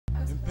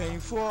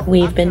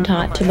We've been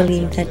taught to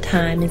believe that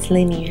time is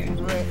linear,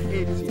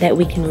 that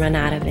we can run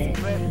out of it.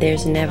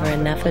 There's never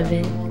enough of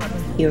it.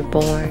 You're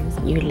born,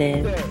 you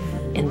live,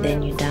 and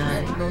then you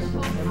die.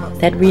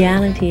 That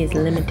reality is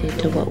limited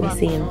to what we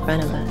see in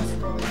front of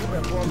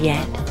us.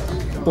 Yet,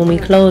 when we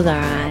close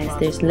our eyes,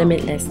 there's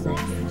limitlessness.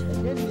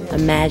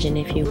 Imagine,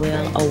 if you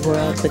will, a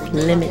world with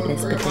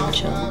limitless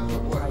potential,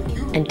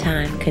 and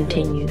time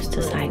continues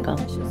to cycle.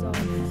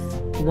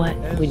 What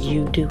would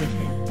you do with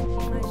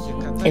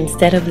it?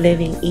 Instead of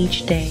living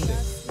each day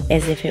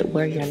as if it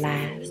were your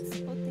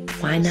last,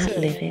 why not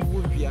live it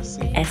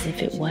as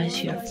if it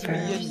was your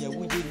first?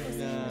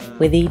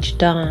 With each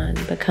dawn,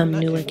 become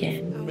new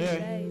again,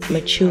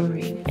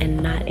 maturing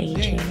and not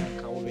aging.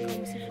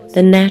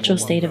 The natural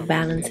state of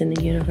balance in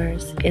the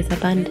universe is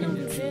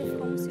abundance,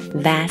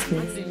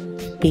 vastness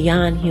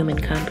beyond human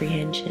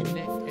comprehension,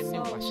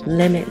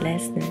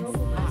 limitlessness.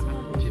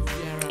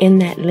 In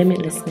that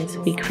limitlessness,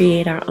 we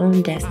create our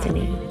own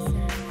destiny.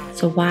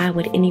 So why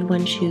would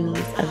anyone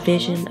choose a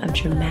vision of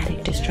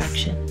dramatic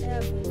destruction?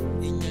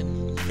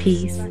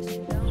 Peace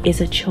is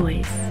a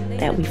choice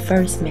that we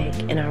first make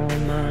in our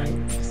own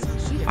minds,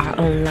 our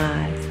own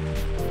lives,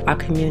 our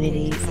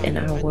communities, and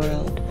our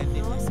world.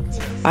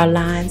 Our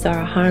lives are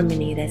a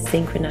harmony that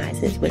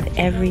synchronizes with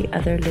every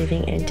other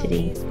living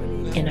entity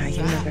in our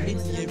universe.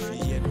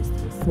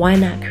 Why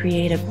not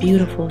create a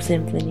beautiful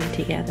symphony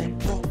together?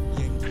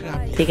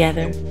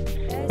 Together,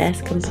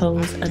 let's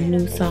compose a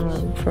new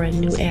song for a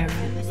new era,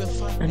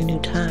 a new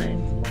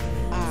time.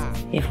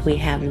 If we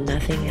have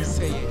nothing else,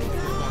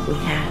 we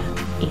have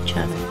each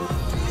other.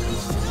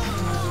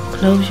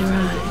 Close your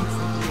eyes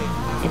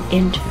and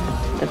enter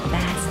the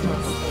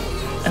vastness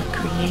of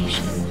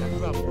creation.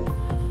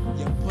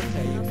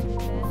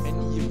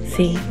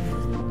 See,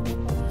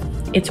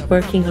 it's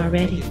working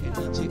already.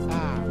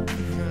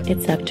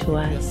 It's up to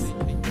us.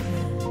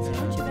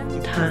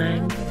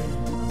 Time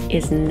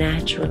is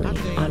naturally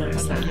on our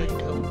side.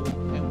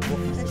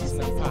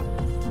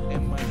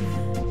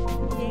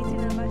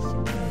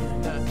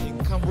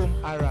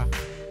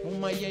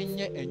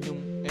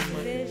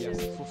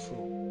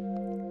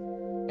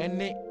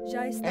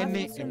 Já está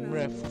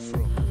funcionando.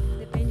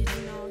 Depende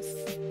de nós.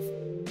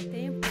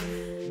 Tempo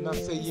está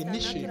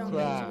naturalmente do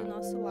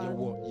nosso lado.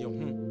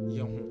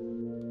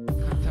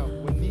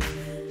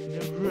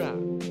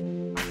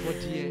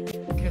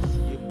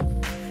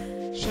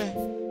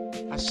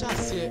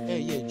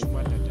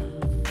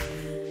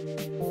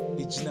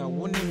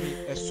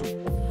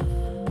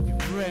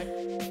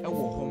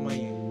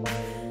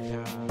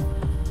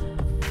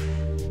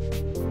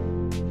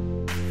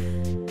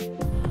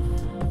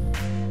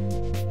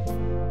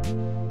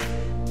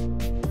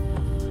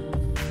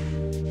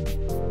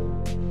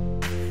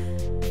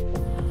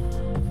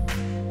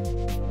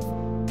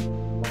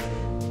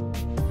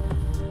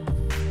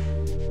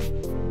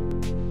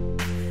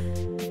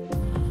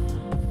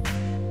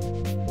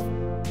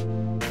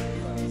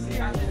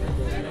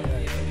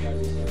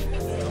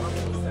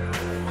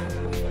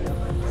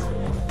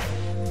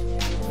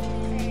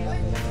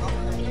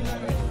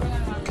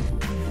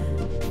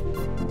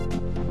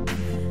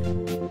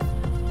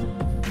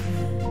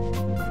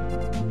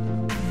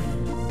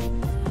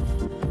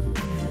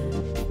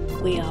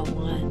 We are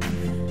one.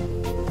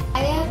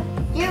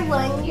 You're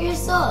 1 year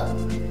old.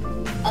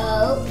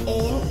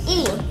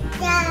 O-N-E.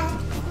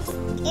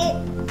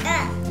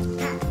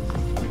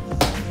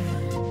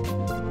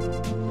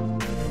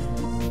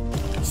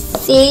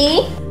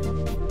 See?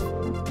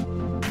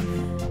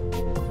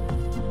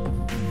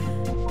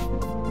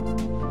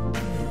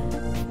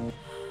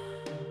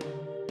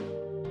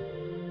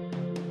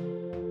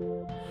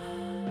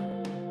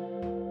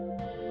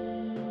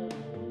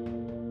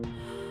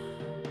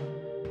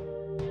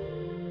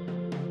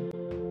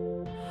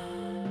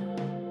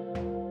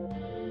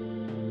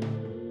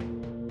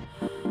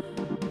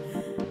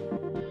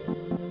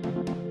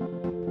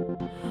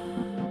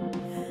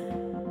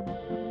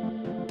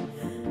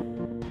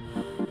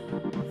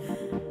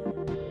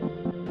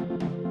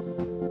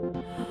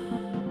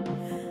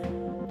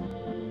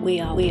 We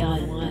are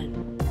one.